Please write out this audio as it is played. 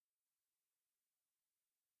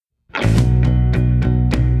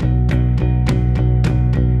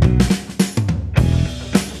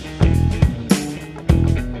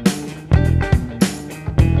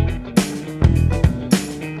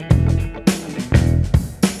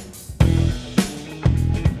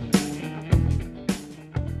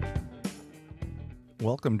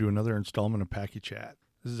welcome to another installment of Packy Chat.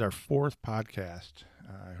 This is our fourth podcast.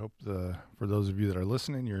 I hope for those of you that are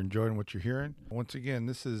listening, you're enjoying what you're hearing. Once again,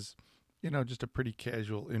 this is, just a pretty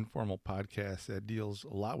casual, informal podcast that deals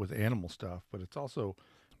a lot with animal stuff, but it's also,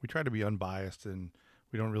 we try to be unbiased and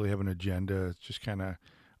we don't really have an agenda. It's just kind of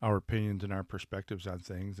our opinions and our perspectives on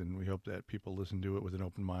things, and we hope that people listen to it with an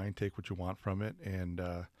open mind, take what you want from it, and,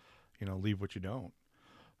 leave what you don't.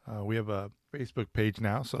 We have a Facebook page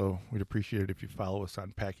now, so we'd appreciate it if you follow us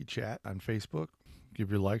on Packy Chat on Facebook. Give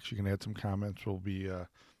your likes. You can add some comments. We'll be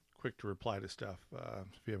quick to reply to stuff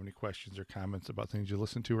if you have any questions or comments about things you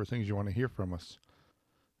listen to or things you want to hear from us.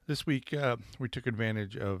 This week, we took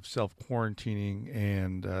advantage of self-quarantining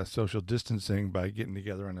and social distancing by getting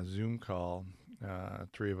together on a Zoom call.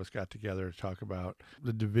 Three of us got together to talk about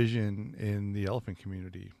the division in the elephant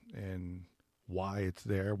community and why it's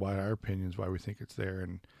there, why our opinions, why we think it's there,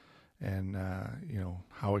 and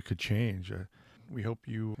how it could change. We hope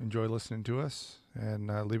you enjoy listening to us, and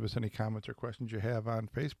leave us any comments or questions you have on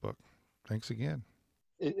Facebook. Thanks again.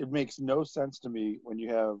 It makes no sense to me when you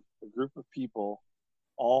have a group of people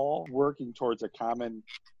all working towards a common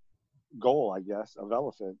goal, I guess, of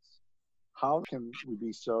elephants. How can we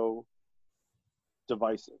be so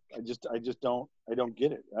divisive? I don't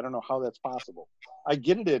get it. I don't know how that's possible. I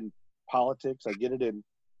get it in politics. I get it in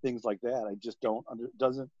things like that. I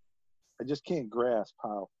just can't grasp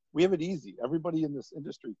how we have it easy. Everybody in this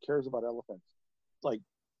industry cares about elephants,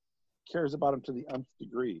 cares about them to the nth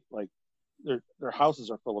degree. Like their houses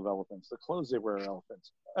are full of elephants. The clothes they wear are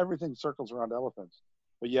elephants. Everything circles around elephants.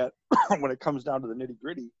 But yet, when it comes down to the nitty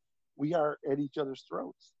gritty, we are at each other's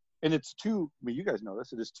throats. And it's you guys know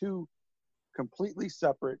this, it is two completely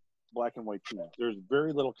separate black and white teams. There's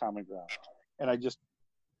very little common ground. And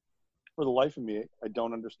for the life of me, I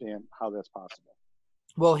don't understand how that's possible.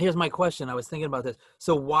 Well, here's my question. I was thinking about this.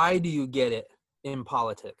 So why do you get it in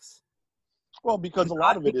politics? Well, because a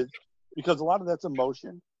lot of that's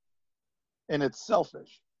emotion and it's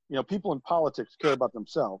selfish. People in politics care about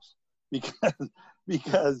themselves because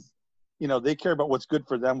they care about what's good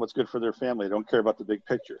for them, what's good for their family. They don't care about the big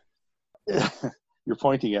picture. You're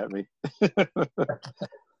pointing at me.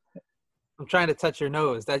 I'm trying to touch your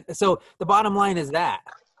nose. So the bottom line is that.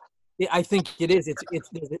 I think it is.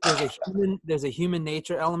 There's a human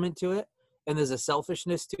nature element to it, and there's a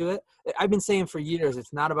selfishness to it. I've been saying for years,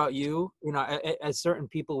 it's not about you. As certain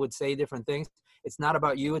people would say different things. It's not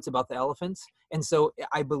about you. It's about the elephants. And so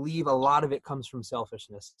I believe a lot of it comes from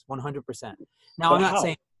selfishness, 100%. Now, I'm not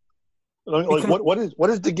saying. What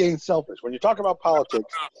is the gain selfish? When you talk about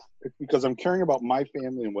politics, it's because I'm caring about my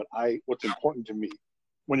family and what's important to me.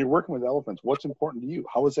 When you're working with elephants, what's important to you?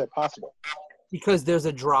 How is that possible? Because there's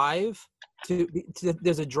a drive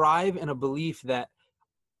and a belief that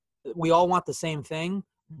we all want the same thing,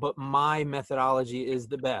 but my methodology is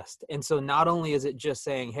the best. And so not only is it just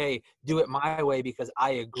saying, hey, do it my way because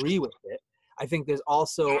I agree with it, I think there's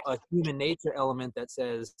also a human nature element that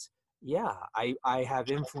says, yeah, I have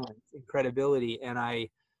influence and credibility, and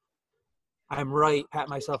I'm right, pat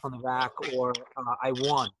myself on the back, or I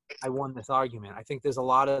won this argument. I think there's a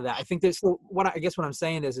lot of that. I think what I'm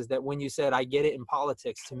saying is that when you said I get it in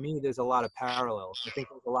politics, to me, there's a lot of parallels. I think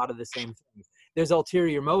there's a lot of the same things. There's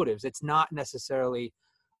ulterior motives. It's not necessarily,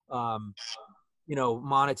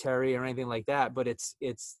 monetary or anything like that, but it's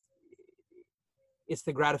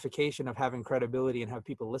the gratification of having credibility and have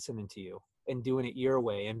people listening to you and doing it your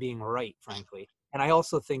way and being right, frankly. And I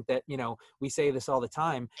also think that, we say this all the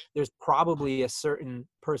time, there's probably a certain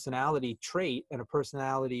personality trait and a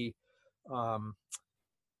personality,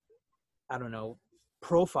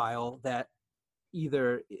 profile that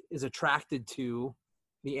either is attracted to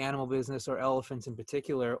the animal business or elephants in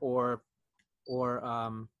particular, or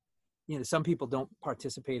some people don't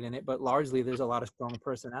participate in it, but largely there's a lot of strong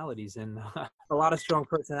personalities and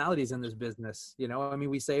in this business.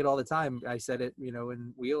 We say it all the time. I said it,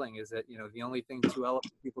 in Wheeling, is that, the only thing two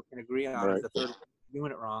elephant people can agree on is the third one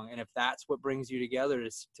doing it wrong. And if that's what brings you together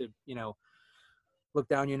is to, look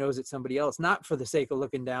down your nose at somebody else, not for the sake of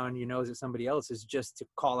looking down your nose at somebody else, is just to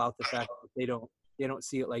call out the fact that they don't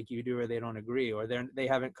see it like you do, or they don't agree, or they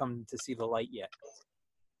haven't come to see the light yet.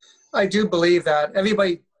 I do believe that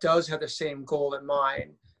everybody does have the same goal in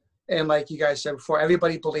mind. And like you guys said before,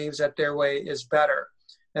 everybody believes that their way is better.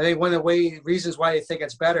 I think one of the reasons why they think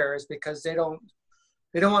it's better is because they don't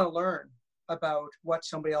want to learn about what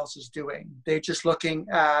somebody else is doing. They're just looking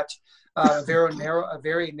at a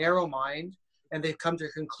very narrow mind, and they've come to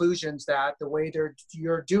conclusions that the way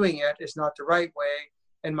you're doing it is not the right way,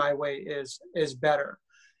 and my way is better.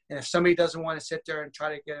 And if somebody doesn't want to sit there and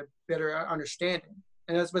try to get a better understanding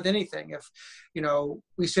And as with anything, if,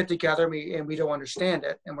 we sit together and we don't understand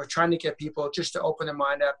it, and we're trying to get people just to open their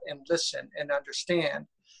mind up and listen and understand,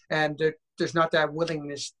 and there's not that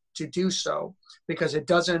willingness to do so, because it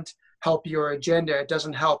doesn't help your agenda. It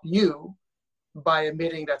doesn't help you by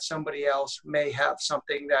admitting that somebody else may have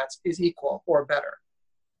something that is equal or better.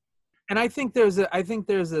 And I think there's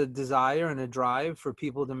a desire and a drive for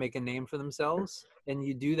people to make a name for themselves, and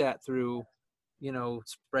you do that through,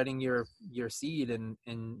 spreading your seed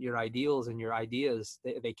and your ideals and your ideas.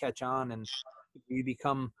 They catch on, and you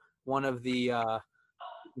become one of the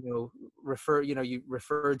you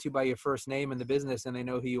referred to by your first name in the business, and they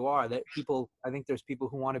know who you are. That people, I think there's people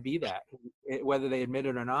who want to be that, whether they admit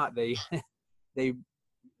it or not. They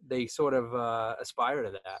they sort of aspire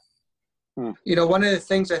to that. One of the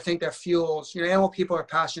things I think that fuels, animal people are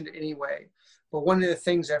passionate anyway, but one of the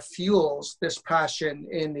things that fuels this passion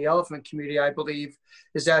in the elephant community, I believe,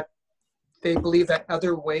 is that they believe that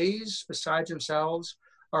other ways besides themselves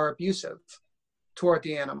are abusive toward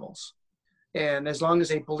the animals. And as long as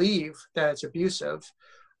they believe that it's abusive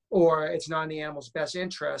or it's not in the animal's best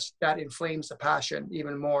interest, that inflames the passion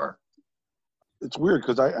even more. It's weird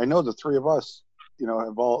because I know the three of us,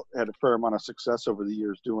 have all had a fair amount of success over the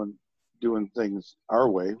years doing things our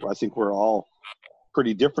way. I think we're all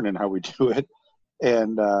pretty different in how we do it.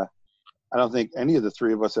 And I don't think any of the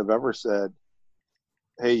three of us have ever said,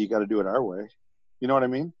 hey, you got to do it our way. You know what I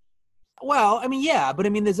mean? Well, I mean, yeah, but I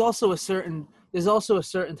mean, there's also a certain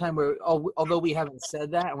time where, although we haven't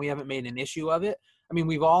said that and we haven't made an issue of it, I mean,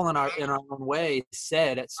 we've all in our own way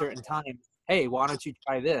said at certain times, hey, why don't you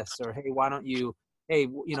try this? Or, hey, why don't you,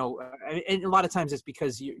 and a lot of times it's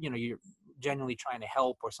because you're genuinely trying to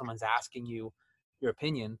help, or someone's asking you your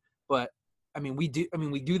opinion. But I mean, we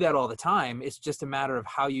do that all the time. It's just a matter of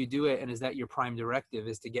how you do it. And is that your prime directive,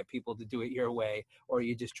 is to get people to do it your way, or are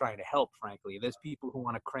you just trying to help? Frankly, there's people who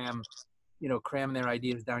want to cram their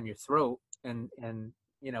ideas down your throat. And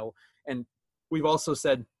we've also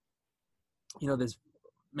said, there's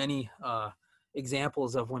many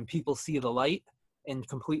examples of when people see the light and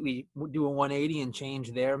completely do a 180 and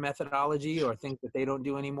change their methodology or think that they don't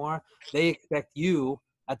do anymore. They expect you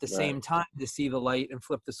at the same time to see the light and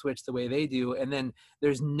flip the switch the way they do. And then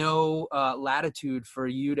there's no latitude for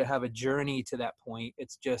you to have a journey to that point.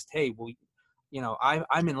 It's just, hey, well,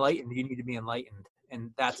 I'm enlightened. You need to be enlightened.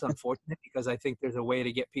 And that's unfortunate, because I think there's a way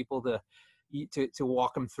to get people to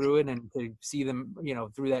walk them through it and to see them,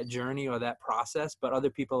 through that journey or that process. But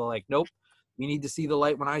other people are like, nope, you need to see the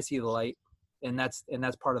light when I see the light. And that's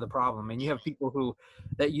part of the problem. And you have people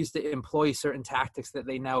that used to employ certain tactics that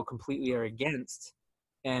they now completely are against.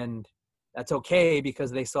 And that's okay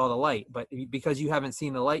because they saw the light. But because you haven't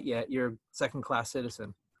seen the light yet, you're a second-class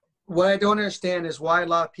citizen. What I don't understand is why a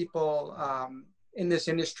lot of people in this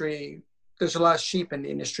industry, there's a lot of sheep in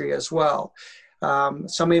the industry as well.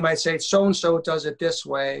 Somebody might say, so-and-so does it this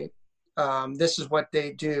way. This is what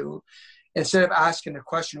they do. Instead of asking the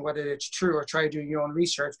question whether it's true or try to do your own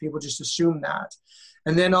research, people just assume that.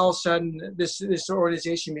 And then all of a sudden, this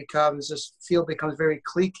organization this field becomes very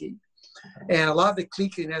cliquey. And a lot of the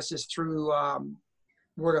cliquiness is through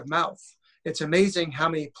word of mouth. It's amazing how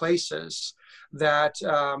many places that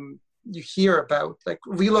you hear about. Like,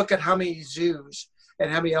 we look at how many zoos and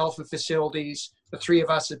how many elephant facilities the three of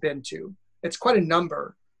us have been to. It's quite a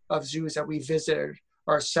number of zoos that we visited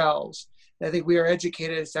ourselves. And I think we are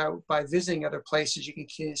educated out by visiting other places. You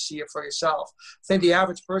can see it for yourself. I think the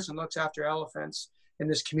average person looks after elephants in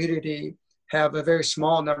this community have a very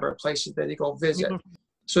small number of places that they go visit. Mm-hmm.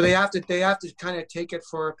 So they have to kind of take it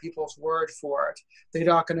for people's word for it. They're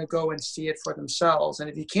not going to go and see it for themselves. And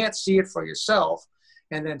if you can't see it for yourself,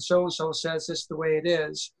 and then so-and-so says this is the way it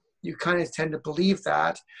is, you kind of tend to believe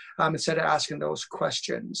that instead of asking those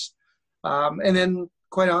questions. And then,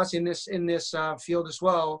 quite honestly, in this field as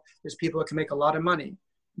well, there's people that can make a lot of money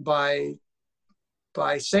by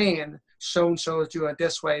saying so-and-so is doing it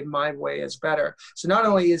this way, my way is better. So not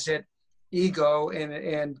only is it ego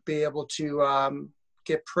and be able to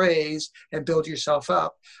get praise and build yourself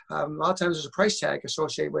up, a lot of times there's a price tag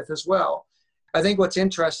associated with as well. I think what's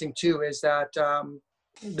interesting too is that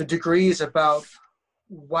the degrees about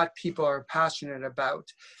what people are passionate about.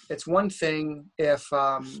 It's one thing if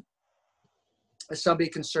somebody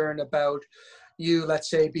concerned about you, let's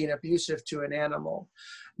say, being abusive to an animal,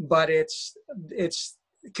 but it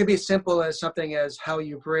could be as simple as something as how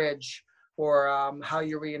you bridge or how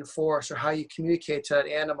you reinforce or how you communicate to an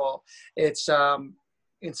animal. It's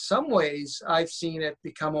in some ways I've seen it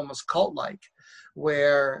become almost cult-like,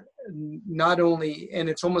 where not only, and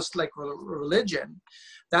it's almost like religion.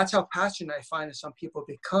 That's how passionate I find that some people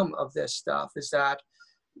become of this stuff, is that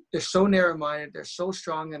they're so narrow-minded, they're so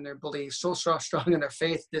strong in their beliefs, so strong in their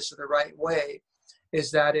faith, this is the right way,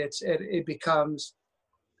 is that it becomes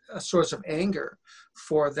a source of anger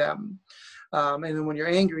for them. And then when you're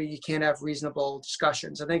angry, you can't have reasonable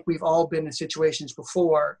discussions. I think we've all been in situations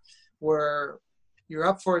before where you're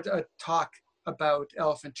up for a talk about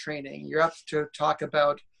elephant training. You're up to talk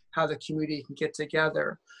about how the community can get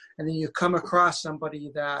together. And then you come across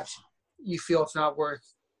somebody that you feel it's not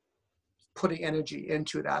worth putting energy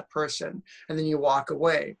into that person. And then you walk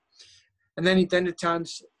away. And then at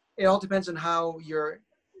times, it all depends on how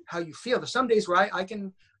you feel. There's some days where I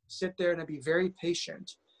can sit there and be very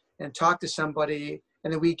patient and talk to somebody,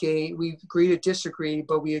 and then we agree to disagree,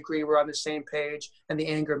 but we agree we're on the same page, and the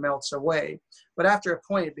anger melts away. But after a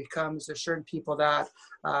point, it becomes there's certain people that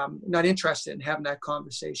not interested in having that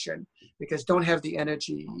conversation because don't have the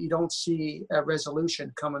energy. You don't see a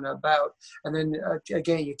resolution coming about, and then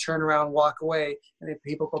again you turn around, walk away, and then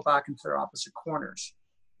people go back into their opposite corners.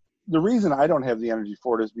 The reason I don't have the energy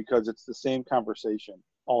for it is because it's the same conversation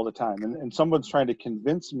all the time, and someone's trying to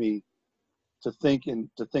convince me to think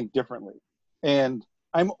differently. And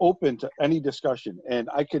I'm open to any discussion, and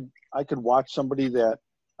I could watch somebody that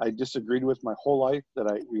I disagreed with my whole life,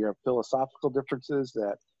 that we have philosophical differences,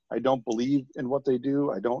 that I don't believe in what they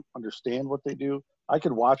do, I don't understand what they do. I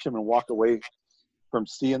could watch them and walk away from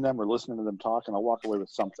seeing them or listening to them talk, and I'll walk away with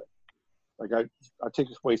something. Like I take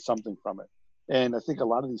away something from it. And I think a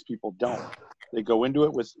lot of these people don't. They go into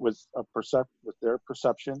it with their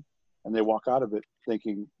perception, and they walk out of it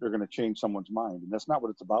thinking they're going to change someone's mind. And that's not what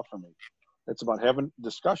it's about for me. It's about having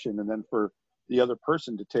discussion, and then for the other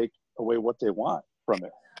person to take away what they want from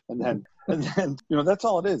it. And then that's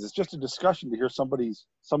all it is. It's just a discussion to hear somebody's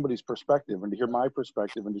perspective, and to hear my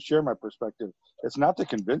perspective, and to share my perspective. It's not to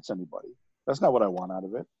convince anybody. That's not what I want out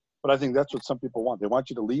of it. But I think that's what some people want. They want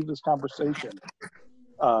you to leave this conversation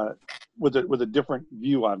with a different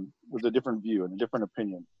view and a different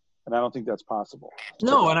opinion. And I don't think that's possible.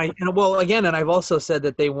 No, and I've also said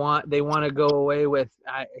that they want to go away with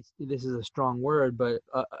this is a strong word, but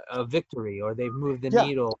a victory, or they've moved the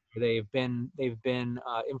needle, or they've been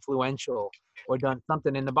influential, or done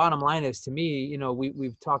something. And the bottom line is, to me,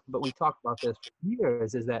 we talked about this for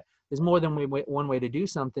years, is that there's more than one way to do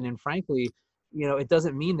something, and frankly, it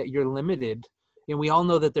doesn't mean that you're limited. We all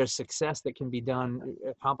know that there's success that can be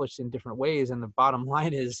accomplished in different ways, and the bottom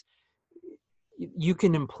line is, you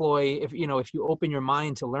can employ, if you open your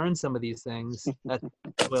mind to learn some of these things, if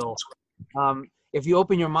you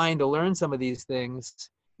open your mind to learn some of these things,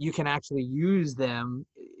 you can actually use them.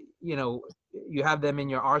 You have them in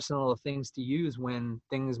your arsenal of things to use when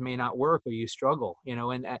things may not work or you struggle.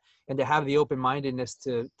 And to have the open-mindedness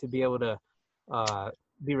to be able to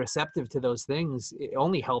be receptive to those things, it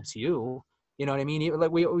only helps you. You know what I mean?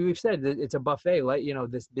 Like we've said, it's a buffet. Like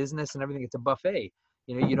this business and everything, it's a buffet.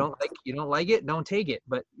 You don't like it, don't take it,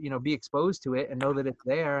 but be exposed to it and know that it's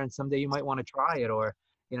there, and someday you might want to try it. Or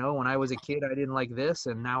when I was a kid, I didn't like this,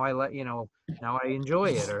 and now now I enjoy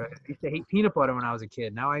it. Or I used to hate peanut butter when I was a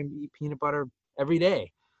kid, now I eat peanut butter every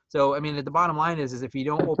day. So I mean, the bottom line is if you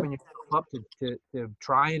don't open yourself up to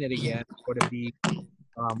trying it again, or to be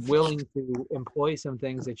willing to employ some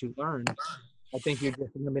things that you learned, I think you're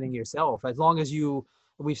just limiting yourself. As long as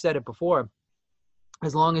we've said it before,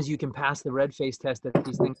 as long as you can pass the red face test that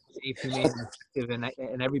these things are safe, humane, and effective,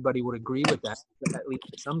 and everybody would agree with that, at least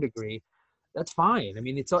to some degree, that's fine. I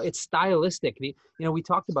mean, it's stylistic. We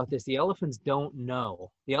talked about this. The elephants don't know.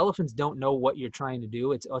 The elephants don't know what you're trying to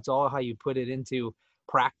do. It's all how you put it into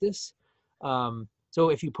practice. So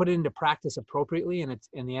if you put it into practice appropriately, and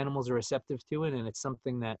the animals are receptive to it, and it's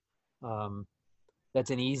something that that's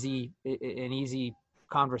an easy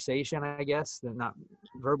conversation, I guess, not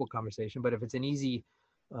verbal conversation, but if it's an easy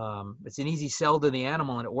sell to the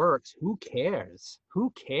animal and it works, who cares?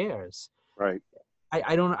 Right.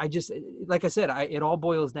 I just, like I said, it all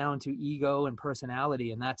boils down to ego and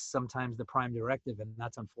personality, and that's sometimes the prime directive, and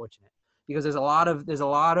that's unfortunate, because there's a lot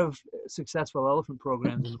of successful elephant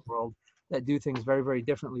programs in the world that do things very, very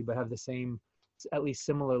differently, but have the same, at least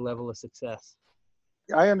similar level of success.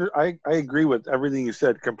 I agree with everything you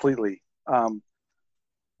said completely. I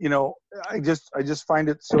just find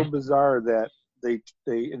it so bizarre that they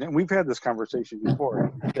and we've had this conversation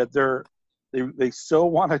before, that they so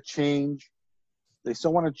want to change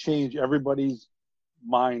everybody's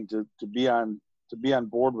mind to be on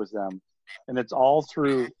board with them, and it's all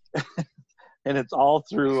through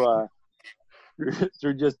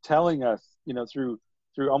through just telling us, through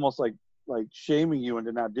almost like shaming you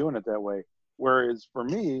into not doing it that way. Whereas for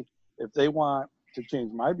me, if they want to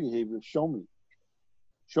change my behavior, show me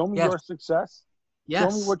Yes. your success.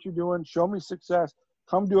 Yes. Show me what you're doing. Show me success.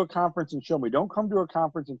 Come to a conference and show me. Don't come to a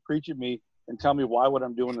conference and preach at me and tell me why what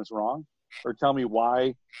I'm doing is wrong, or tell me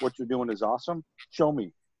why what you're doing is awesome. Show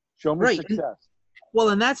me Right. success. Well,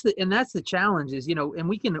 and that's the challenge is, and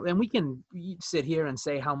we can sit here and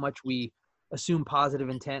say how much we assume positive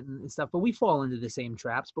intent and stuff, but we fall into the same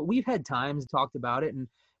traps. But we've had times talked about it, and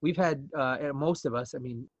we've had most of us, I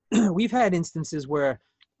mean, we've had instances where,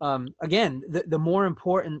 again, the more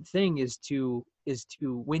important thing is to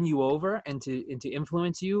win you over and to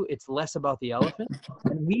influence you. It's less about the elephant.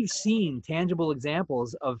 And we've seen tangible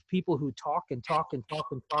examples of people who talk and talk and talk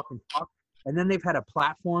and talk and talk, and then they've had a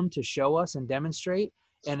platform to show us and demonstrate.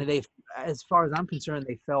 And they've, as far as I'm concerned,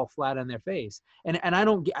 they fell flat on their face. And I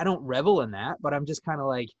don't revel in that, but I'm just kind of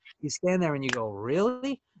like, you stand there and you go,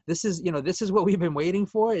 really? This is what we've been waiting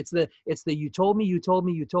for. It's the you told me, you told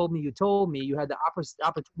me, you told me, you told me. You had the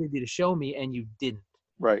opportunity to show me, and you didn't.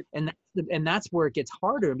 Right. And that's where it gets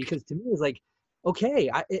harder, because to me it's like, okay,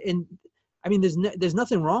 I mean, there's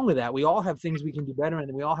nothing wrong with that. We all have things we can do better,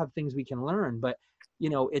 and we all have things we can learn. But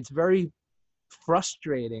it's very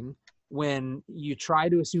frustrating when you try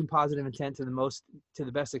to assume positive intent to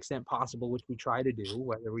the best extent possible, which we try to do.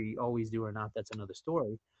 Whether we always do or not, that's another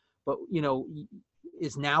story. But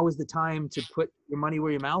now is the time to put your money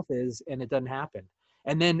where your mouth is, and it doesn't happen.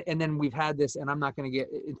 And then we've had this, and I'm not going to get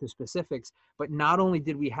into specifics, but not only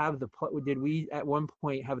did we at one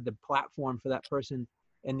point have the platform for that person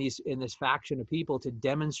in this faction of people to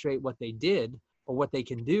demonstrate what they did or what they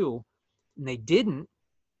can do, and they didn't.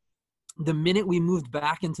 The minute we moved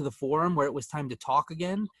back into the forum where it was time to talk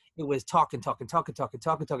again, it was talk.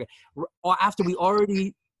 After we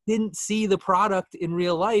already didn't see the product in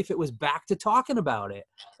real life, it was back to talking about it.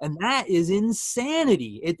 And that is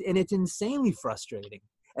insanity. It's insanely frustrating.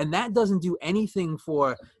 And that doesn't do anything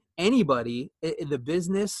for anybody in the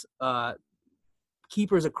business,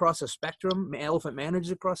 keepers across a spectrum, elephant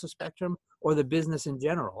managers across a spectrum, or the business in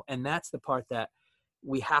general. And that's the part that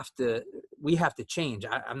we have to change.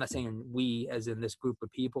 I'm not saying we as in this group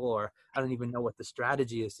of people, or I don't even know what the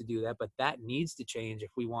strategy is to do that, but that needs to change if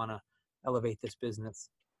we want to elevate this business,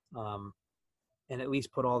 and at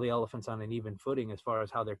least put all the elephants on an even footing as far as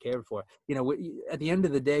how they're cared for. At the end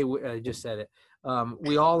of the day, I just said it,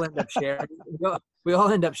 we all end up sharing we all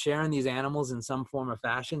end up sharing these animals in some form or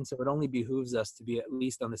fashion, so it only behooves us to be at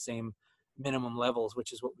least on the same minimum levels,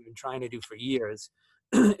 which is what we've been trying to do for years.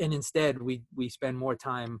 And instead we spend more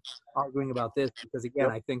time arguing about this because,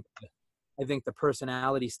 again, I think the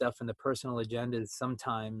personality stuff and the personal agendas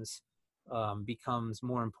sometimes becomes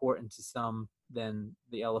more important to some than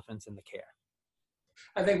the elephants in the care.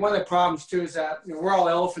 I think one of the problems too is that we're all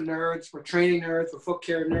elephant nerds, we're training nerds, we're foot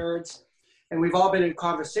care nerds, and we've all been in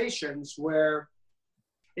conversations where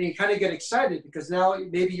you kind of get excited because now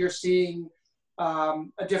maybe you're seeing a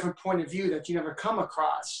different point of view that you never come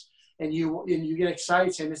across. And you get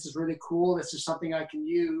excited saying, this is really cool. This is something I can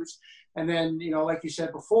use. And then, like you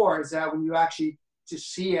said before, is that when you actually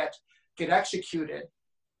just see it get executed,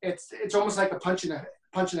 it's almost like a punch in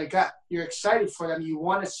the gut. You're excited for them. You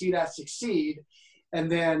want to see that succeed.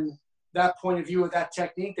 And then that point of view of that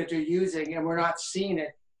technique that they're using, and we're not seeing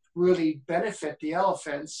it really benefit the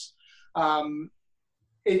elephants.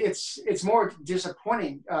 It's more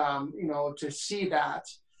disappointing, to see that,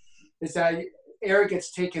 is that air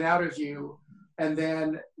gets taken out of you, and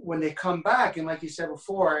then when they come back, and like you said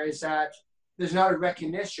before, is that there's not a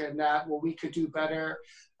recognition that, well, we could do better,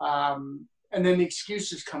 and then the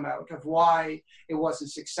excuses come out of why it wasn't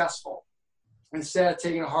successful, instead of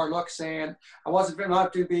taking a hard look saying, I wasn't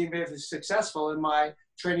being very successful in my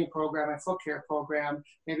training program and foot care program.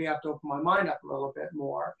 Maybe I have to open my mind up a little bit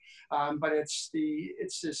more, but it's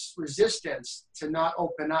this resistance to not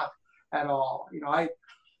open up at all.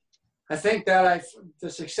 I think that the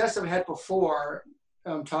success that we had before,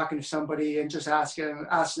 talking to somebody and just asking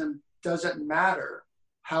them, does it matter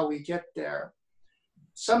how we get there?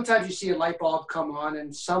 Sometimes you see a light bulb come on,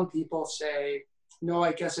 and some people say, no,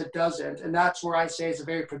 I guess it doesn't. And that's where I say it's a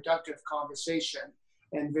very productive conversation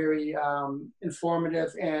and very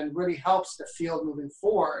informative, and really helps the field moving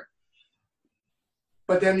forward.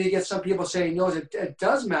 But then you get some people saying, no, it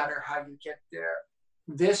does matter how you get there.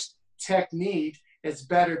 This technique is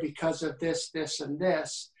better because of this, this, and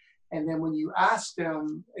this. And then when you ask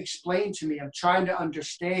them, explain to me, I'm trying to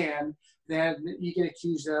understand, then you get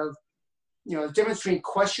accused of, the difference between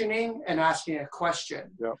questioning and asking a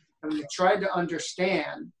question. Yeah. And when you try to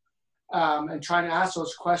understand and trying to ask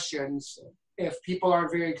those questions, if people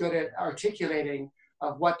aren't very good at articulating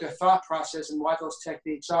of what their thought process and what those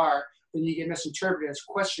techniques are, then you get misinterpreted as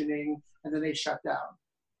questioning, and then they shut down.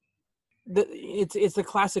 It's the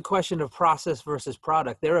classic question of process versus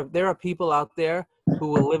product. There are people out there who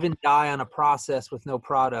will live and die on a process with no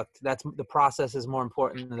product. That's the process is more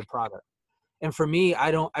important than the product. And for me, I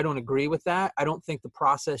don't agree with that. I don't think the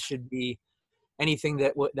process should be anything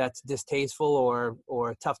that's distasteful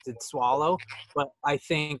or tough to swallow. But I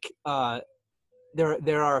think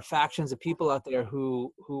there are factions of people out there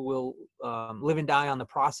who will live and die on the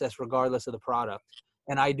process regardless of the product.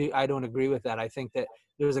 And I don't agree with that. I think that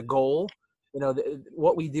there's a goal. You know,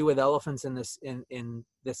 what we do with elephants in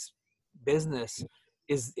this business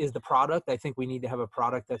is the product. I think we need to have a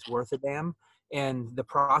product that's worth a damn, and the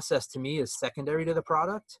process to me is secondary to the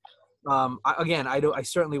product. I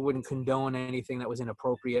certainly wouldn't condone anything that was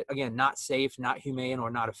inappropriate. Again, not safe, not humane,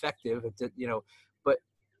 or not effective. But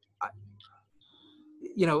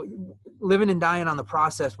living and dying on the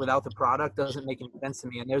process without the product doesn't make any sense to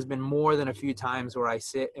me. And there's been more than a few times where I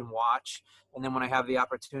sit and watch, and then when I have the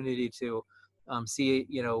opportunity to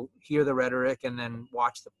hear the rhetoric and then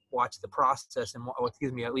watch the process and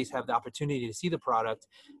at least have the opportunity to see the product.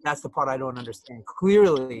 That's the part I don't understand.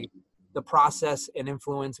 Clearly, the process and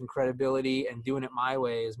influence and credibility and doing it my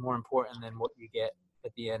way is more important than what you get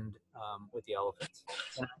at the end with the elephants.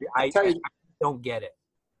 And I don't get it.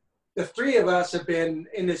 The three of us have been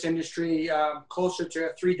in this industry closer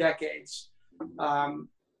to 3 decades. And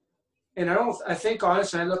I think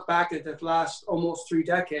honestly, I look back at the last almost 3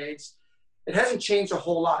 decades, it hasn't changed a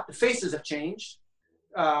whole lot. The faces have changed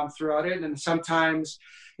throughout it. And sometimes,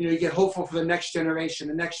 you get hopeful for the next generation.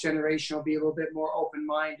 The next generation will be a little bit more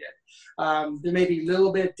open-minded. There may be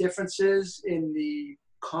little bit differences in the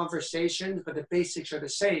conversations, but the basics are the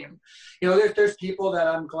same. There's people that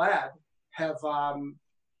I'm glad have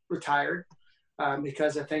retired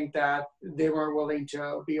because I think that they weren't willing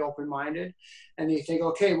to be open-minded. And you think,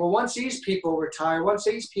 okay, well, once these people retire, once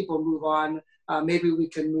these people move on, maybe we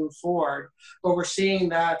can move forward. But we're seeing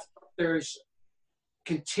that there's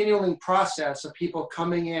continuing process of people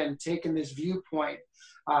coming in, taking this viewpoint.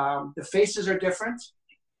 The faces are different.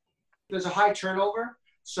 There's a high turnover.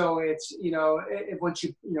 So it's, once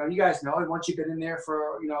you guys know, once you've been in there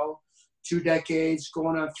for, 2 decades,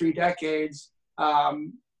 going on 3 decades,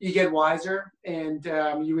 you get wiser and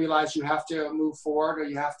you realize you have to move forward or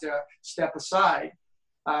you have to step aside.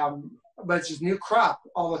 But it's just new crop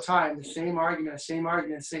all the time, the same argument,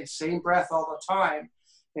 same breath all the time.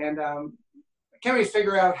 And can't really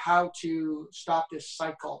figure out how to stop this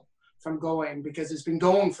cycle from going because it's been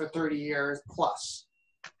going for 30 years plus.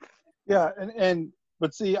 Yeah.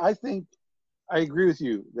 But see, I think I agree with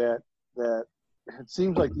you that it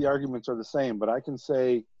seems like the arguments are the same, but I can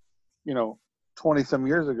say, 20 some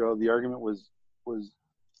years ago, the argument was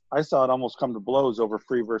I saw it almost come to blows over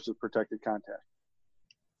free versus protected contact.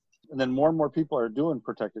 And then more and more people are doing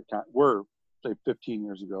protected contact, say 15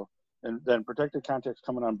 years ago. And then protected contact's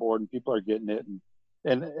coming on board and people are getting it.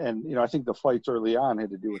 And I think the fights early on had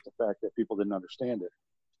to do with the fact that people didn't understand it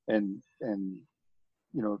and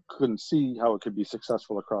couldn't see how it could be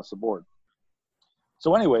successful across the board.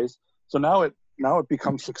 So anyways, now it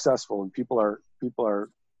becomes successful and people are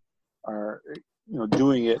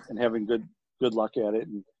doing it and having good luck at it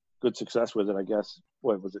and good success with it. I guess,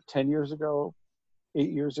 what was it, 10 years ago, 8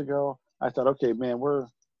 years ago? I thought, okay, man, we're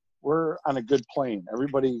on a good plane.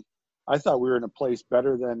 I thought we were in a place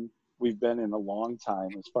better than we've been in a long time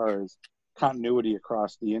as far as continuity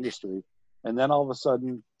across the industry. And then all of a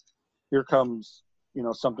sudden, here comes,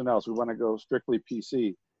 something else. We want to go strictly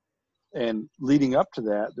PC. And leading up to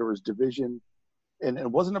that, there was division. And it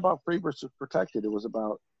wasn't about free versus protected. It was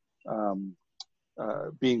about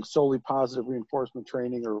being solely positive reinforcement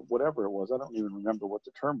training or whatever it was. I don't even remember what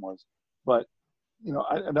the term was. But,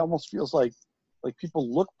 it almost feels like people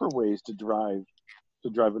look for ways to drive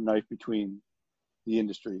a knife between the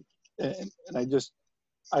industry. And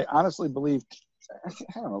I honestly believe, I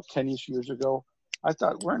don't know, 10-ish years ago, I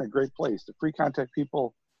thought we're in a great place. The free contact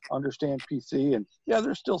people understand PC, and yeah,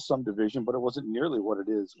 there's still some division, but it wasn't nearly what it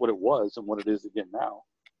was and what it is again now.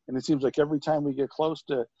 And it seems like every time we get close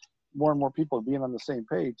to more and more people being on the same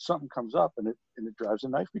page, something comes up and it drives a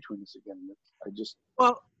knife between us again.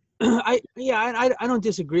 I don't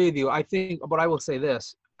disagree with you. I think, but I will say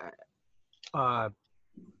this,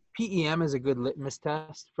 PEM is a good litmus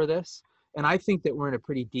test for this. And I think that we're in a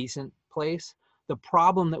pretty decent place. The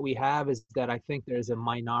problem that we have is that I think there's a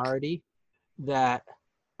minority that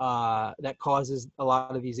causes a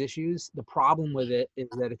lot of these issues. The problem with it is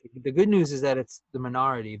that the good news is that it's the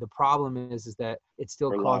minority. The problem is that it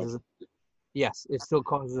still causes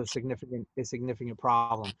a significant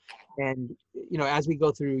problem. And as we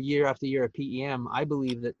go through year after year of PEM, I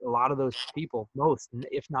believe that a lot of those people, most,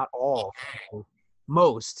 if not all,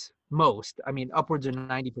 most, I mean, upwards of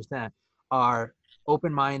 90%, are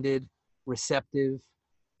open-minded, receptive,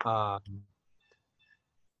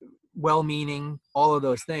 well-meaning, all of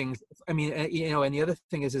those things. I mean, and the other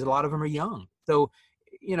thing is a lot of them are young. So,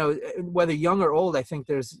 whether young or old, I think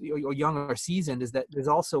there's, or young or seasoned, is that there's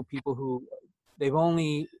also people who they've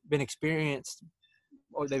only been experienced,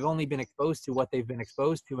 or they've only been exposed to what they've been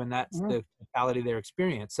exposed to, and that's the totality of their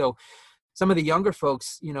experience. So some of the younger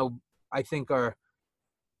folks, I think are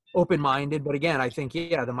open-minded, but again, I think,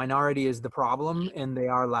 the minority is the problem, and they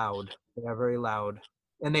are loud. They are very loud,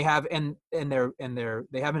 and they have,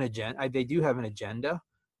 they have an agenda. They do have an agenda,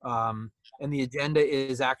 and the agenda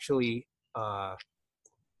is actually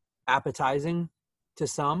appetizing to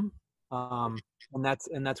some, and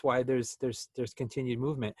that's why there's continued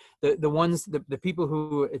movement. The people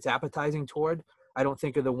who it's appetizing toward, I don't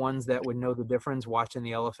think are the ones that would know the difference watching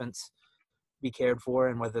the elephants be cared for,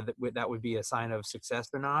 and whether that would be a sign of success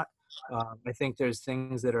or not. I think there's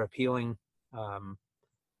things that are appealing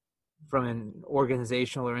from an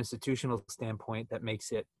organizational or institutional standpoint that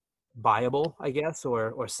makes it viable, I guess,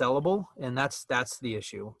 or sellable, and that's the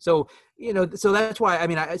issue. So so that's why, I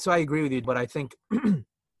mean, I agree with you, but I think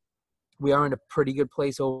we are in a pretty good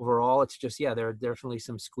place overall. It's just, there are definitely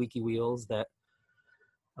some squeaky wheels that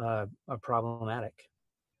are problematic.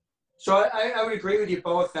 So I would agree with you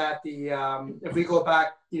both that if we go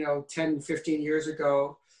back, 10, 15 years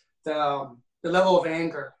ago, the level of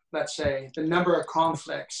anger, let's say, the number of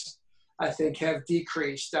conflicts, I think, have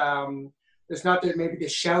decreased. There's not maybe the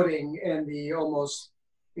shouting and the almost,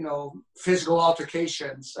 physical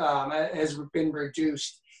altercations has been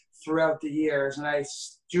reduced throughout the years. And I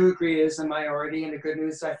do agree it is a minority. And the good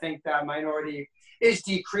news, I think that minority is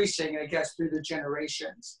decreasing, I guess, through the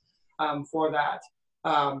generations for that.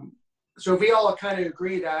 So we all kind of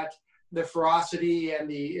agree that the ferocity and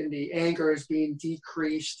the anger is being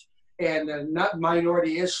decreased, and the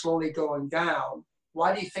minority is slowly going down.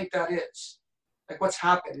 Why do you think that is? Like, what's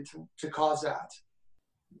happened to cause that?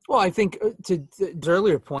 Well, I think to the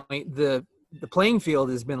earlier point, the playing field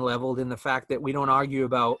has been leveled in the fact that we don't argue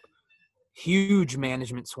about huge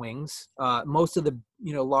management swings. Most of the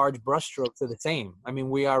large brushstrokes are the same. I mean,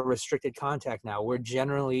 we are restricted contact now. We're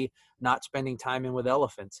generally not spending time in with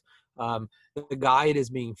elephants. The guide is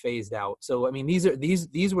being phased out. So I mean, these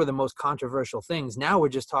were the most controversial things. Now we're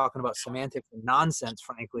just talking about semantics and nonsense,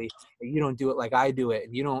 frankly. You don't do it like I do it,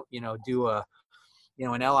 and you don't do an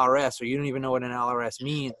LRS, or you don't even know what an LRS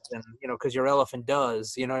means, and because your elephant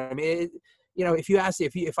does. What I mean?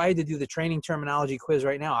 If I had to do the training terminology quiz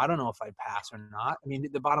right now, I don't know if I'd pass or not. I mean,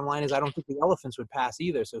 the bottom line is I don't think the elephants would pass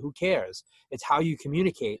either. So who cares? It's how you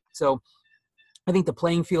communicate. So I think the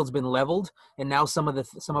playing field's been leveled, and now some of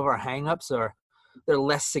our hangups they're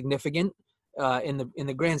less significant in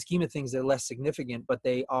the grand scheme of things. They're less significant, but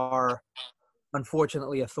they are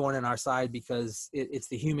unfortunately a thorn in our side because it's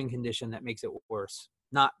the human condition that makes it worse,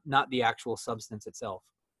 not the actual substance itself.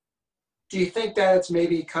 Do you think that it's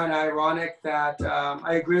maybe kind of ironic that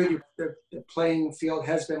I agree with you, the playing field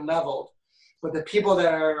has been leveled, but the people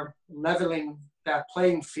that are leveling that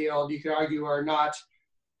playing field, you could argue, are not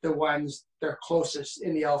the ones that are closest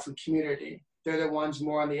in the elephant community. They're the ones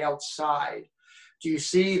more on the outside. Do you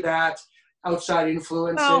see that outside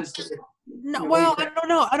influences? No, well, I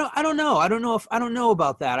don't know. I don't know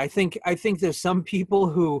about that. I think there's some people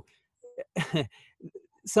who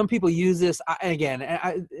some people use this, again,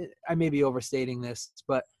 I may be overstating this,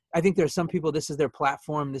 but I think there's some people, this is their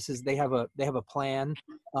platform. They have a plan.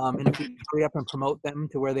 And if we hurry up and promote them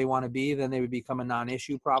to where they want to be, then they would become a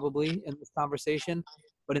non-issue probably in this conversation.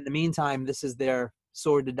 But in the meantime, this is their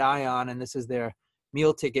sword to die on, and this is their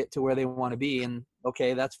meal ticket to where they want to be. And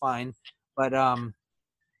okay, that's fine. But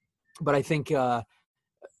I think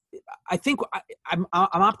I'm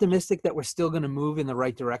optimistic that we're still going to move in the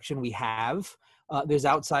right direction. We have. There's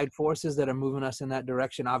outside forces that are moving us in that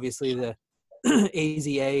direction. Obviously, the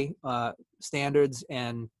AZA standards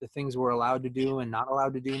and the things we're allowed to do and not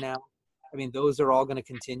allowed to do now. I mean, those are all going to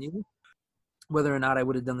continue. Whether or not I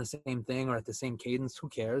would have done the same thing or at the same cadence, who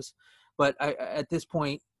cares? But at this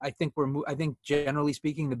point, I think generally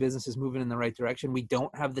speaking, the business is moving in the right direction. We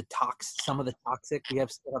don't have some of the toxic. We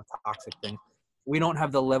still have toxic things. We don't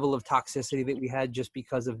have the level of toxicity that we had just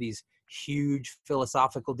because of these huge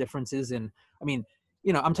philosophical differences. And I mean,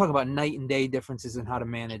 I'm talking about night and day differences in how to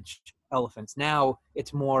manage elephants. Now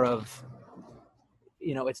it's more of,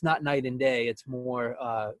 it's not night and day. It's more,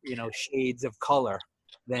 shades of color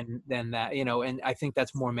than that, and I think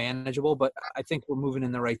that's more manageable, but I think we're moving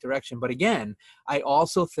in the right direction. But again, I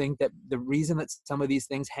also think that the reason that some of these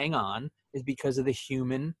things hang on is because of the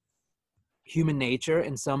human nature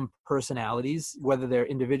and some personalities, whether they're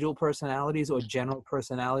individual personalities or general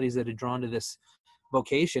personalities that are drawn to this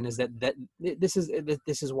vocation is that this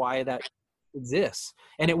is why that exists,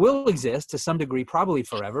 and it will exist to some degree, probably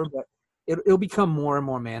forever, but it'll become more and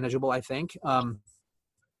more manageable, I think,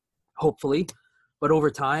 hopefully. But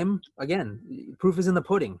over time, again, proof is in the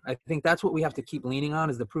pudding. I think that's what we have to keep leaning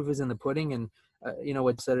on, is the proof is in the pudding. And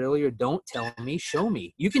what I said earlier, don't tell me, show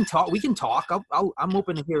me. You can talk, we can talk. I'm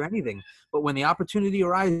open to hear anything. But when the opportunity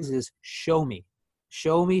arises, show me.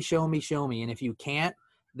 Show me. And if you can't,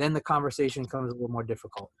 then the conversation becomes a little more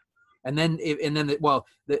difficult. And then the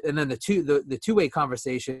two-way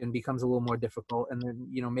conversation becomes a little more difficult. And then,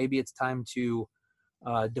 maybe it's time to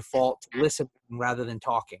default to listening rather than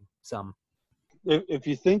talking some. If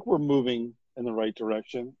you think we're moving in the right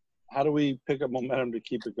direction, how do we pick up momentum to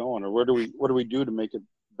keep it going, or what do we do to make it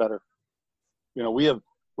better?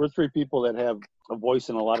 We're three people that have a voice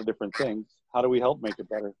in a lot of different things. How do we help make it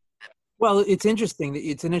better? Well, it's interesting.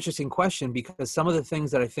 It's an interesting question, because some of the things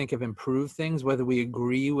that I think have improved things, whether we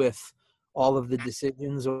agree with all of the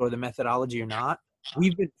decisions or the methodology or not,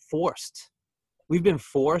 we've been forced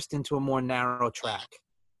into a more narrow track.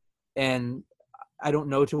 And I don't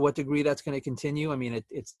know to what degree that's going to continue. I mean,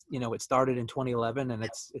 it started in 2011 and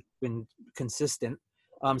it's been consistent.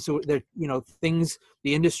 So there, things,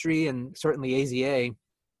 the industry and certainly AZA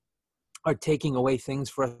are taking away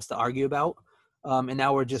things for us to argue about. And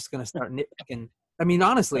now we're just going to start nitpicking. I mean,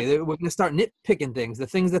 honestly, we're going to start nitpicking things. The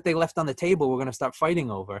things that they left on the table, we're going to start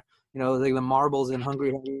fighting over. Like the marbles in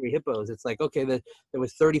Hungry Hippos. It's like, okay, there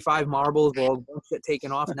was 35 marbles, well, don't get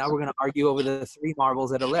taken off. Now we're going to argue over the 3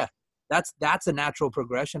 marbles that are left. That's a natural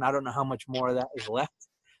progression. I don't know how much more of that is left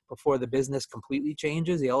before the business completely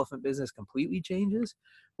changes, the elephant business completely changes.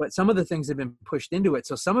 But some of the things have been pushed into it.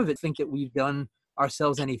 So some of it think that we've done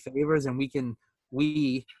ourselves any favors, and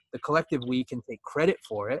the collective we can take credit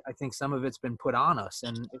for it. I think some of it's been put on us,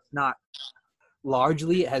 and it's not,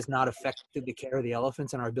 largely it has not affected the care of the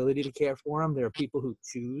elephants and our ability to care for them. There are people who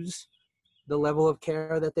choose the level of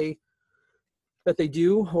care that they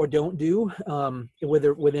do or don't do,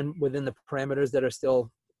 whether within the parameters that are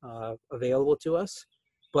still available to us.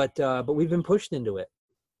 But we've been pushed into it.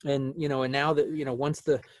 And, and now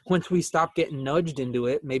that, once we stop getting nudged into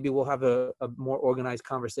it, maybe we'll have a more organized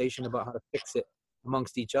conversation about how to fix it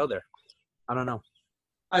amongst each other. I don't know.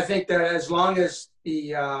 I think that as long as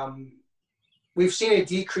we've seen a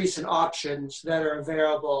decrease in options that are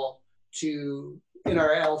available in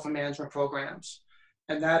our elephant management programs.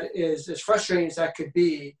 And that is, as frustrating as that could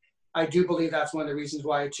be, I do believe that's one of the reasons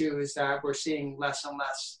why too, is that we're seeing less and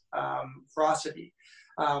less ferocity.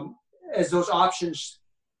 As those options,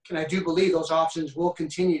 and I do believe those options will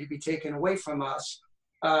continue to be taken away from us,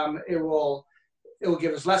 it will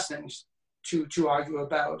give us less things to argue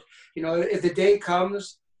about. If the day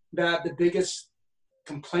comes that the biggest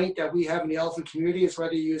complaint that we have in the elephant community is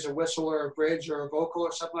whether you use a whistle or a bridge or a vocal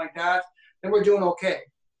or something like that, then we're doing okay,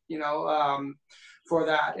 for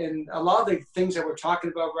that. And a lot of the things that we're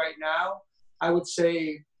talking about right now, I would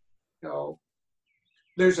say,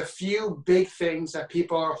 there's a few big things that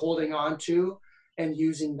people are holding on to and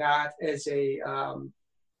using that as a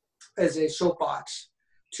soapbox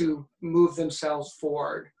to move themselves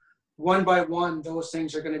forward. One by one, those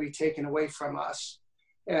things are going to be taken away from us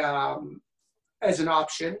as an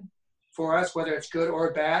option for us, whether it's good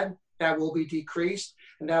or bad. That will be decreased,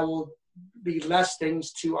 and that will be less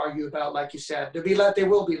things to argue about. Like you said, there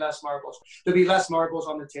will be less marbles. There'll be less marbles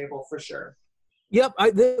on the table for sure. Yep,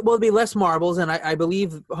 there'll be less marbles, and I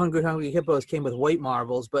believe Hungry Hippos came with white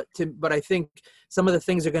marbles, but I think some of the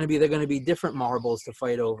things they're going to be different marbles to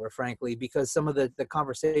fight over, frankly, because some of the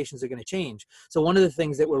conversations are going to change. So one of the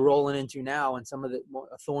things that we're rolling into now, and some of the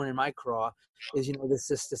thorn in my craw, is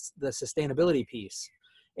the sustainability piece,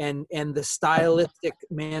 and the stylistic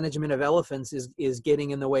management of elephants is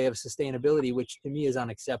getting in the way of sustainability, which to me is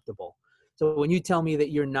unacceptable. So when you tell me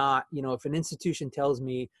that you're not, if an institution tells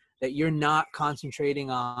me that you're not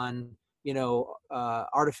concentrating on,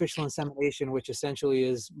 artificial insemination, which essentially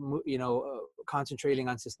is, concentrating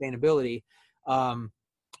on sustainability,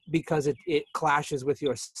 because it clashes with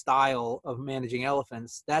your style of managing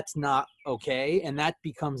elephants, that's not okay. And that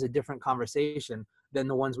becomes a different conversation than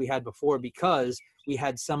the ones we had before, because we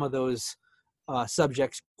had some of those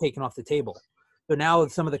subjects taken off the table. So now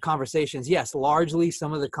some of the conversations, yes, largely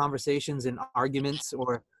some of the conversations and arguments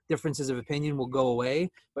or differences of opinion will go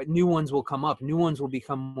away, but new ones will come up. New ones will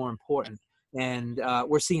become more important. And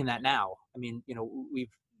we're seeing that now. I mean,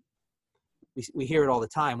 we hear it all the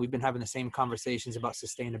time. We've been having the same conversations about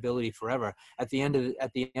sustainability forever. At the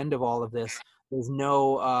end of all of this, if there's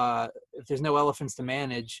no elephants to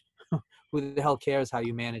manage, who the hell cares how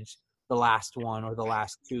you manage the last one or the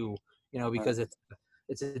last two? Because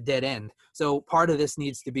it's a dead end. So part of this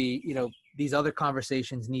needs to be, these other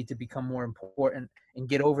conversations need to become more important and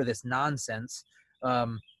get over this nonsense.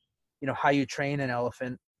 How you train an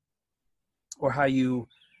elephant, or how you,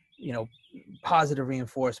 positive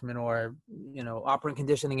reinforcement, or, operant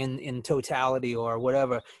conditioning in totality, or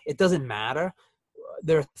whatever. It doesn't matter.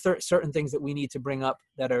 There are certain things that we need to bring up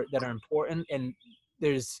that are important. And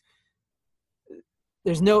there's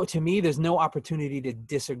no opportunity to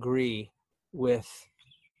disagree with,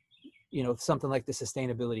 something like the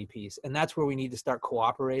sustainability piece. And that's where we need to start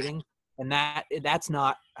cooperating. And that's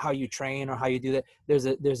not how you train or how you do that.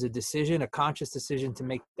 There's a decision, a conscious decision to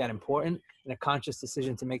make that important, and a conscious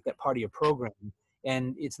decision to make that part of your program.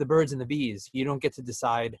 And it's the birds and the bees. You don't get to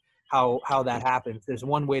decide how that happens. There's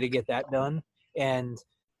one way to get that done. And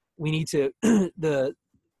we need to, the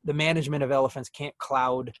management of elephants can't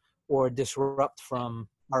cloud or disrupt from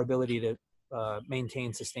our ability to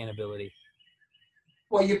maintain sustainability.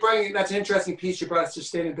 Well, that's an interesting piece you brought,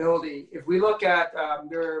 sustainability. If we look at,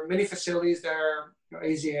 there are many facilities that are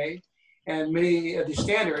AZA, and many of the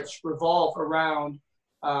standards revolve around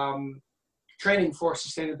training for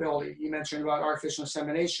sustainability. You mentioned about artificial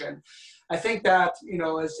insemination. I think that,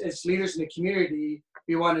 as leaders in the community,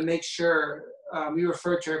 we want to make sure we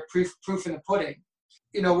refer to proof in the pudding.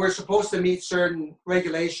 We're supposed to meet certain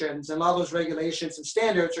regulations, and a lot of those regulations and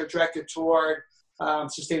standards are directed toward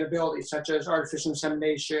sustainability, such as artificial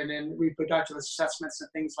insemination and reproductive assessments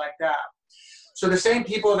and things like that. So the same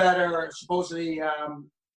people that are supposedly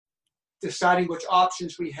deciding which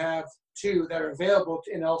options we have that are available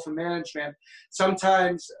in elephant management,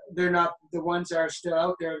 sometimes they're not the ones that are still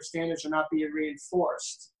out there. The standards are not being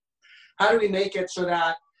reinforced. How do we make it so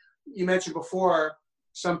that, you mentioned before,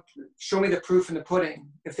 show me the proof in the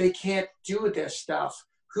pudding? If they can't do this stuff,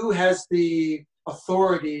 who has the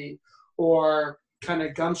authority or kind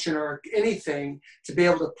of gumption or anything to be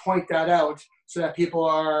able to point that out, so that people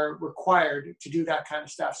are required to do that kind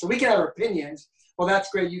of stuff? So we can have our opinions. Well,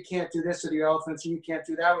 that's great. You can't do this with your elephants, and you can't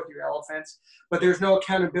do that with your elephants. But there's no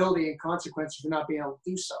accountability and consequences for not being able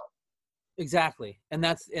to do so. Exactly, and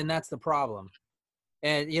that's the problem.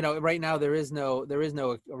 And right now there is no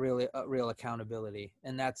real accountability,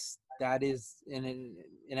 and that is in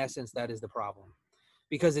essence that is the problem,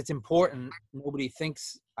 because it's important. Nobody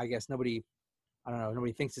thinks it's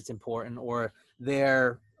important, or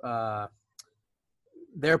they're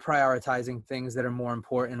prioritizing things that are more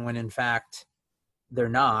important when in fact they're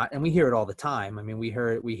not. And we hear it all the time. I mean, we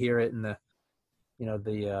hear it in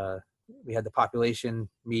we had the population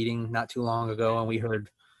meeting not too long ago, and we heard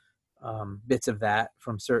bits of that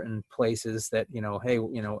from certain places that, hey,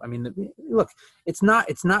 I mean, look, it's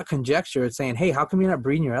not conjecture. It's saying, hey, how come you're not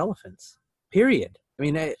breeding your elephants? Period. I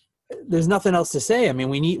mean, there's nothing else to say. I mean,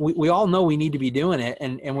 we all know we need to be doing it,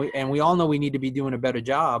 and we all know we need to be doing a better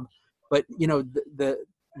job. But the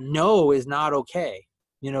no is not okay.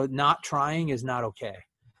 Not trying is not okay.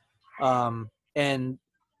 And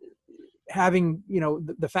having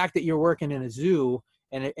the fact that you're working in a zoo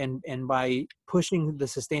and by pushing the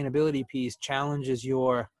sustainability piece challenges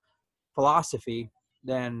your philosophy,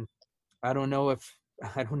 then I don't know if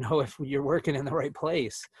you're working in the right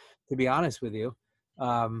place, to be honest with you.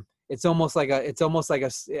 It's almost like a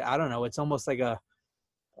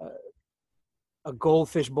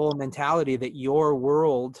goldfish bowl mentality, that your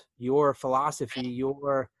world, your philosophy,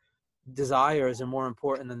 your desires are more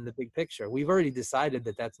important than the big picture. We've already decided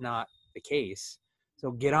that that's not the case. So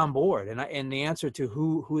get on board. And the answer to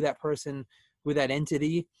who that person, who that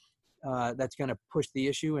entity that's going to push the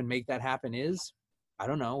issue and make that happen is, I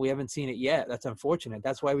don't know. We haven't seen it yet. That's unfortunate.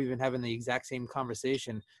 That's why we've been having the exact same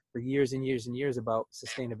conversation for years and years and years about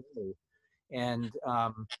sustainability. And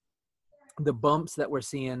the bumps that we're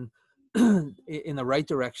seeing in the right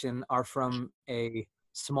direction are from a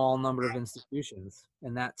small number of institutions,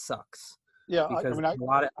 and that sucks. Yeah, I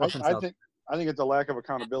think it's a lack of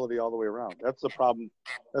accountability all the way around. That's the problem.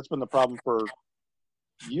 That's been the problem for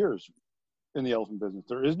years in the elephant business.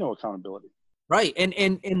 There is no accountability. Right,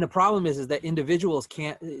 and the problem is that individuals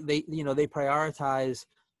can't. They prioritize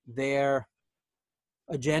their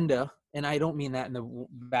agenda, and I don't mean that in a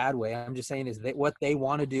bad way. I'm just saying is that what they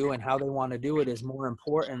want to do and how they want to do it is more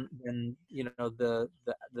important than the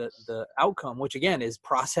outcome, which again is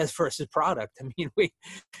process versus product. I mean,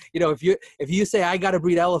 if you say I got to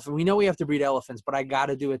breed elephant, we know we have to breed elephants, but I got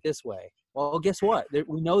to do it this way. Well, guess what?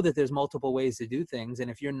 We know that there's multiple ways to do things, and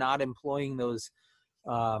if you're not employing those,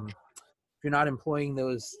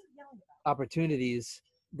 opportunities,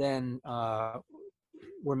 then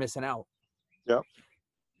we're missing out. Yep.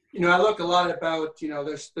 I look a lot about,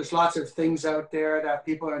 there's lots of things out there that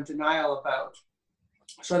people are in denial about.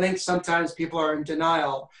 So I think sometimes people are in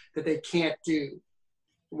denial that they can't do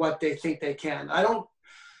what they think they can. I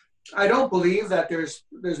don't believe that there's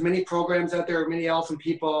many programs out there, many elephant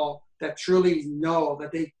people that truly know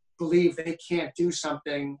that they believe they can't do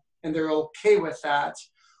something and they're okay with that,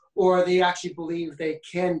 or they actually believe they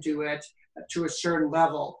can do it to a certain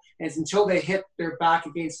level. And it's until they hit their back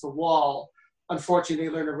against the wall, unfortunately,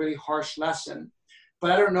 they learn a really harsh lesson.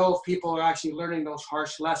 But I don't know if people are actually learning those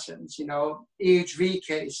harsh lessons. You know, EHV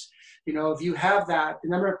case, you know, if you have that, the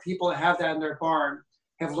number of people that have that in their barn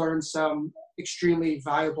have learned some extremely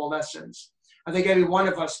valuable lessons. I think every one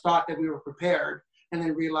of us thought that we were prepared and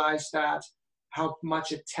then realized that how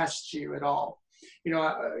much it tests you at all. You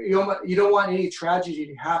know, you don't want any tragedy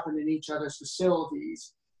to happen in each other's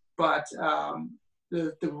facilities, but a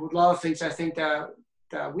lot of things I think that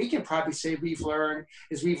we can probably say we've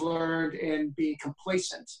learned in being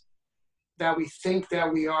complacent, that we think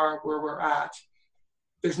that we are where we're at.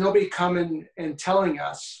 There's nobody coming and telling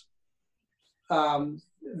us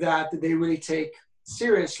that they really take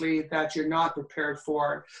seriously that you're not prepared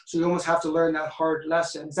for it. So you almost have to learn that hard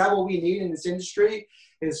lesson. Is that what we need in this industry?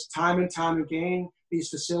 Is time and time again, these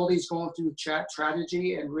facilities going through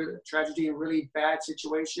tragedy and really bad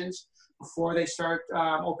situations before they start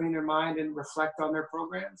opening their mind and reflect on their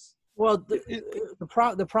programs? Well,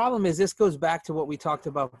 the problem is, this goes back to what we talked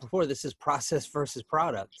about before. This is process versus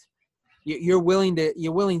product. You're willing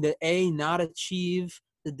to not achieve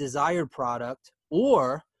the desired product,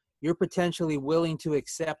 or you're potentially willing to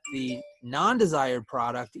accept the non-desired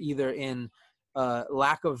product, either in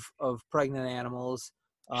lack of pregnant animals,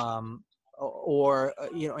 or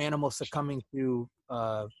animals succumbing to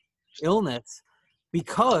illness,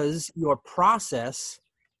 because your process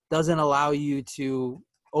doesn't allow you to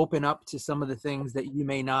open up to some of the things that you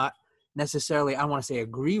may not necessarily, I want to say,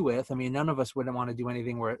 agree with. I mean, none of us wouldn't want to do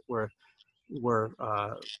anything where we're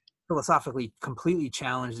philosophically completely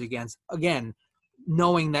challenged against, again,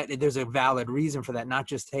 knowing that there's a valid reason for that, not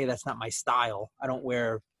just, hey, that's not my style, I don't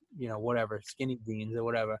wear, whatever, skinny jeans or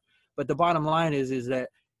whatever. But the bottom line is that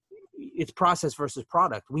it's process versus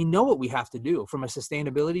product. We know what we have to do from a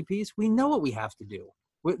sustainability piece. We know what we have to do.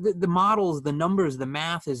 The models, the numbers, the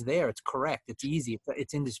math is there. It's correct. It's easy.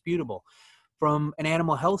 It's indisputable. From an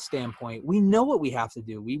animal health standpoint, we know what we have to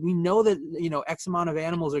do. We know that, X amount of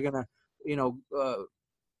animals are going to,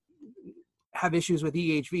 have issues with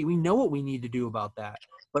EHV. We know what we need to do about that.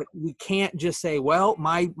 But we can't just say, well,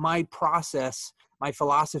 my process, my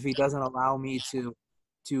philosophy doesn't allow me to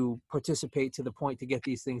participate to the point to get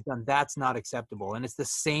these things done. That's not acceptable. And it's the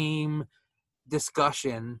same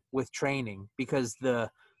discussion with training, because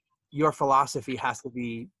your philosophy has to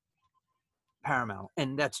be paramount.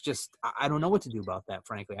 And that's just, I don't know what to do about that,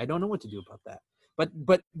 frankly. I don't know what to do about that.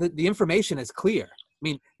 But the information is clear. I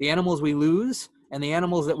mean, the animals we lose and the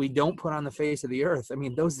animals that we don't put on the face of the earth, I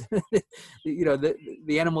mean, those,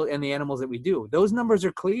 the animals that we do, those numbers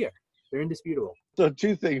are clear. They're indisputable. So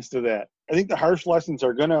two things to that. I think the harsh lessons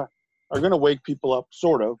are gonna wake people up,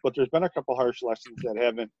 sort of, but there's been a couple harsh lessons that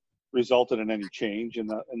haven't resulted in any change, and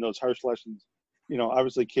those harsh lessons,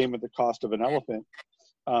 obviously came at the cost of an elephant,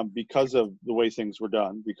 because of the way things were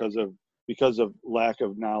done, because of lack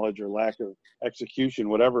of knowledge or lack of execution,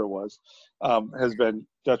 whatever it was, has been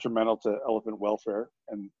detrimental to elephant welfare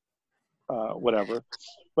and whatever.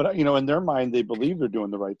 But in their mind, they believe they're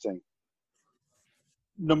doing the right thing.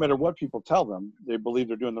 No matter what people tell them, they believe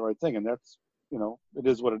they're doing the right thing, and that's, it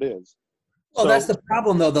is what it is. Well, that's the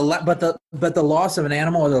problem, though. But the loss of an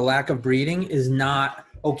animal or the lack of breeding is not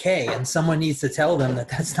okay, and someone needs to tell them that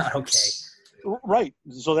that's not okay. Right.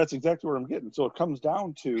 So that's exactly where I'm getting. So it comes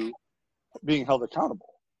down to being held accountable.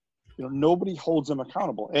 Nobody holds them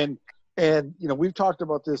accountable, and we've talked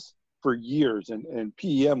about this for years, and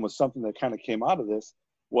PEM was something that kind of came out of this.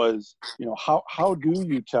 Was how do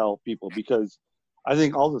you tell people? Because I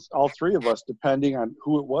think all three of us, depending on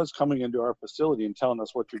who it was coming into our facility and telling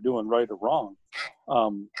us what you're doing right or wrong,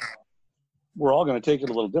 we're all going to take it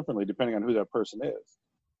a little differently depending on who that person is,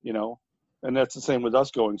 and that's the same with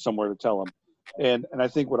us going somewhere to tell them. And I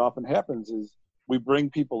think what often happens is we bring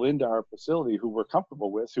people into our facility who we're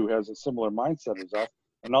comfortable with, who has a similar mindset as us,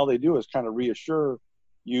 and all they do is kind of reassure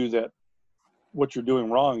you that what you're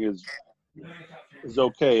doing wrong is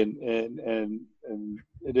okay, and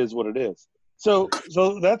it is what it is. So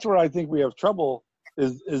that's where I think we have trouble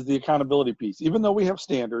is the accountability piece. Even though we have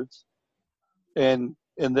standards, and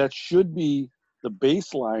that should be the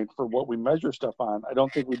baseline for what we measure stuff on, I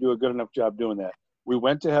don't think we do a good enough job doing that. We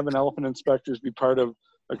went to having elephant inspectors be part of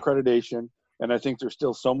accreditation, and I think there's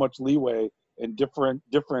still so much leeway and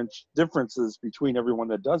differences between everyone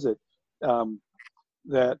that does it,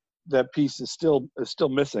 that that piece is still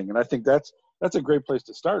missing. And I think that's a great place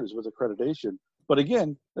to start, is with accreditation. But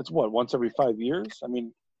again, that's what, once every 5 years? I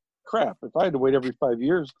mean, crap, if I had to wait every 5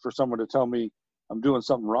 years for someone to tell me I'm doing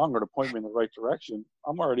something wrong or to point me in the right direction,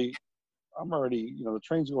 I'm already, the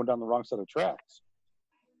train's going down the wrong set of tracks.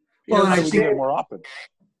 Well, I do that more often.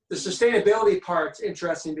 The sustainability part's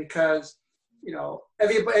interesting because,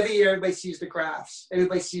 every year everybody sees the graphs,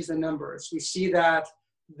 everybody sees the numbers. We see that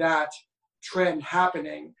trend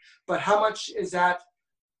happening, but how much is that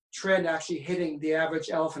trend actually hitting the average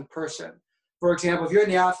elephant person? For example, if you're in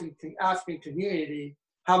the African community,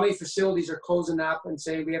 how many facilities are closing up and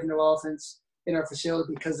saying we have no elephants in our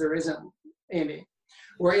facility because there isn't any?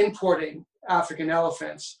 We're importing African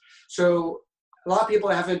elephants. So a lot of people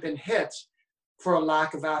haven't been hit for a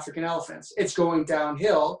lack of African elephants. It's going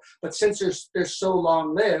downhill, but since they're so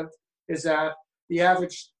long-lived, is that the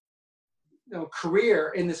average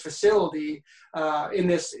career in this facility, in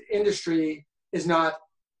this industry, is not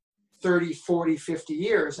 30, 40, 50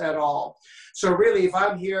 years at all. So really, if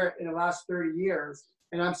I'm here in the last 30 years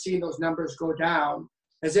and I'm seeing those numbers go down,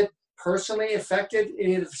 has it personally affected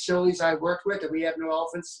any of the facilities I worked with that we have no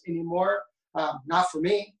elephants anymore? Not for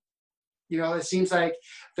me. It seems like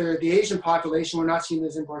the Asian population, we're not seeing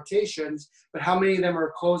those importations, but how many of them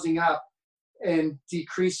are closing up and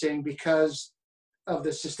decreasing because of the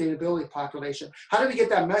sustainability population? How do we get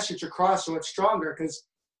that message across so it's stronger? Because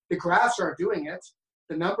the graphs aren't doing it.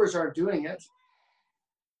 The numbers aren't doing it.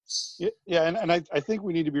 Yeah, and I think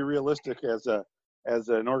we need to be realistic as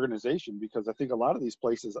an organization, because I think a lot of these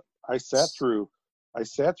places, I sat through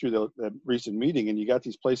the recent meeting, and you got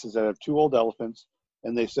these places that have 2 old elephants,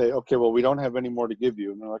 and they say, okay, well, we don't have any more to give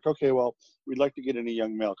you. And they're like, okay, well, we'd like to get in a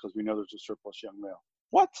young male because we know there's a surplus young male.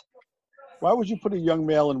 What? Why would you put a young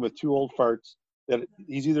male in with 2 old farts that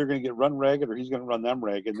he's either going to get run ragged or he's going to run them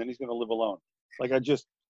ragged, and then he's going to live alone?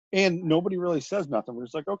 And nobody really says nothing. We're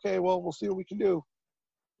just like, okay, well, we'll see what we can do.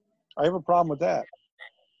 I have a problem with that,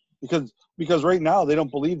 because right now they don't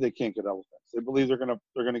believe they can't get elephants. They believe they're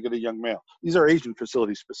gonna get a young male. These are Asian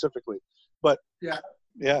facilities specifically, but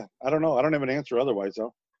yeah, I don't know. I don't have an answer otherwise,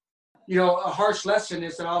 though. A harsh lesson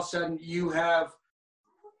is that all of a sudden you have,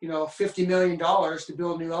 $50 million to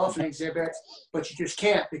build a new elephant exhibit, but you just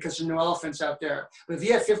can't because there's no elephants out there. But if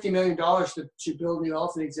you have $50 million to build a new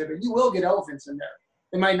elephant exhibit, you will get elephants in there.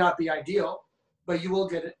 It might not be ideal, but you will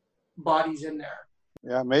get bodies in there.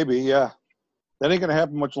 Yeah, maybe. Yeah, that ain't gonna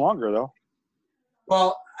happen much longer, though.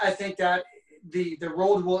 Well, I think that the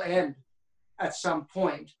road will end at some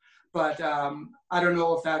point, but I don't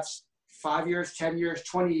know if that's 5 years, 10 years,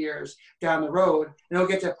 20 years down the road, and it'll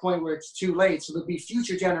get to a point where it's too late. So there'll be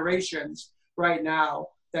future generations right now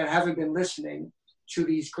that haven't been listening to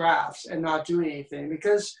these graphs and not doing anything,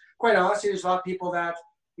 because quite honestly, there's a lot of people that,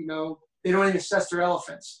 they don't even assess their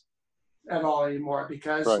elephants at all anymore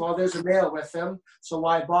because, right, well, there's a male with them, so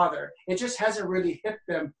why bother? It just hasn't really hit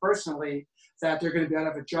them personally that they're going to be out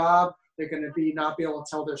of a job, they're going to not be able to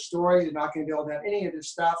tell their story, they're not going to be able to have any of this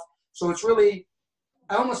stuff. So it's really,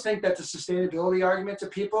 I almost think that the sustainability argument to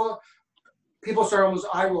people start almost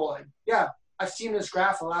eye-rolling. Yeah, I've seen this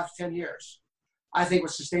graph for the last 10 years. I think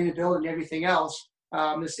with sustainability and everything else,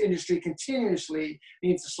 this industry continuously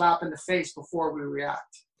needs to slap in the face before we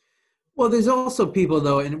react. Well, there's also people,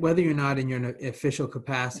 though, and whether you're not in your official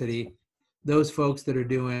capacity, those folks that are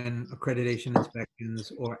doing accreditation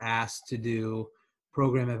inspections or asked to do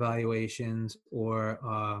program evaluations or,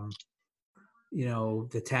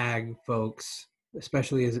 the tag folks,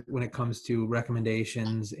 especially when it comes to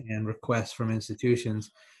recommendations and requests from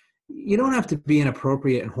institutions, you don't have to be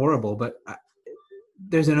inappropriate and horrible, but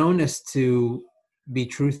there's an onus to be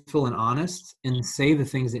truthful and honest and say the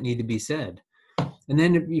things that need to be said. And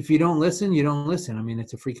then if you don't listen, you don't listen. I mean,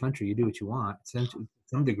 it's a free country. You do what you want to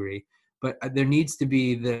some degree. But there needs to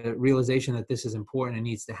be the realization that this is important and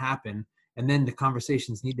needs to happen. And then the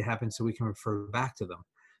conversations need to happen so we can refer back to them.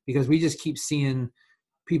 Because we just keep seeing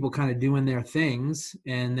people kind of doing their things,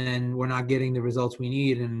 and then we're not getting the results we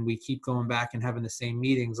need. And we keep going back and having the same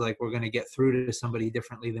meetings like we're going to get through to somebody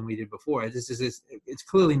differently than we did before. It's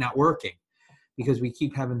clearly not working because we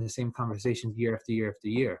keep having the same conversations year after year after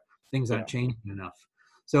year. Things aren't changing enough.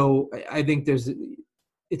 So I think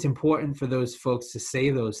it's important for those folks to say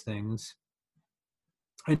those things.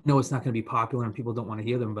 I know it's not going to be popular and people don't want to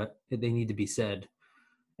hear them, but they need to be said.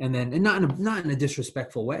 And not in a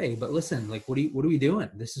disrespectful way, but listen, like, what are we doing?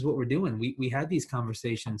 This is what we're doing. We had these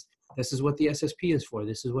conversations. This is what the SSP is for.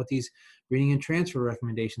 This is what these reading and transfer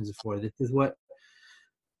recommendations are for. This is what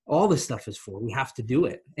all this stuff is for. We have to do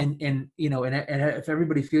it. And if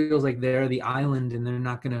everybody feels like they're the island and they're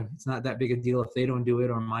not it's not that big a deal if they don't do it,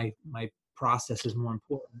 or my process is more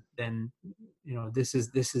important, then this is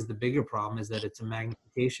the bigger problem, is that it's a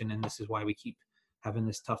magnification, and this is why we keep having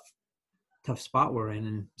this tough spot we're in,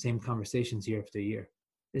 and same conversations year after year.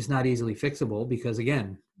 It's not easily fixable because,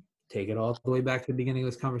 again, take it all the way back to the beginning of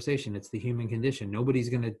this conversation. It's the human condition. Nobody's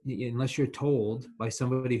going to, unless you're told by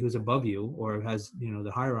somebody who's above you or has,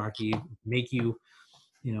 the hierarchy, make you,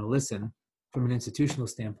 listen from an institutional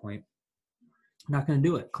standpoint, not going to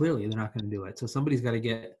do it. Clearly, they're not going to do it. So somebody's got to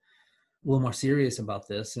get a little more serious about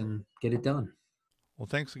this and get it done. Well,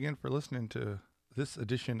 thanks again for listening to this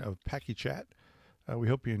edition of Packy Chat. We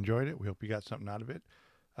hope you enjoyed it. We hope you got something out of it.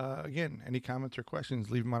 Again, any comments or questions,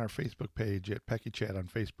 leave them on our Facebook page at Packy Chat on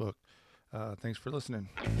Facebook. Thanks for listening.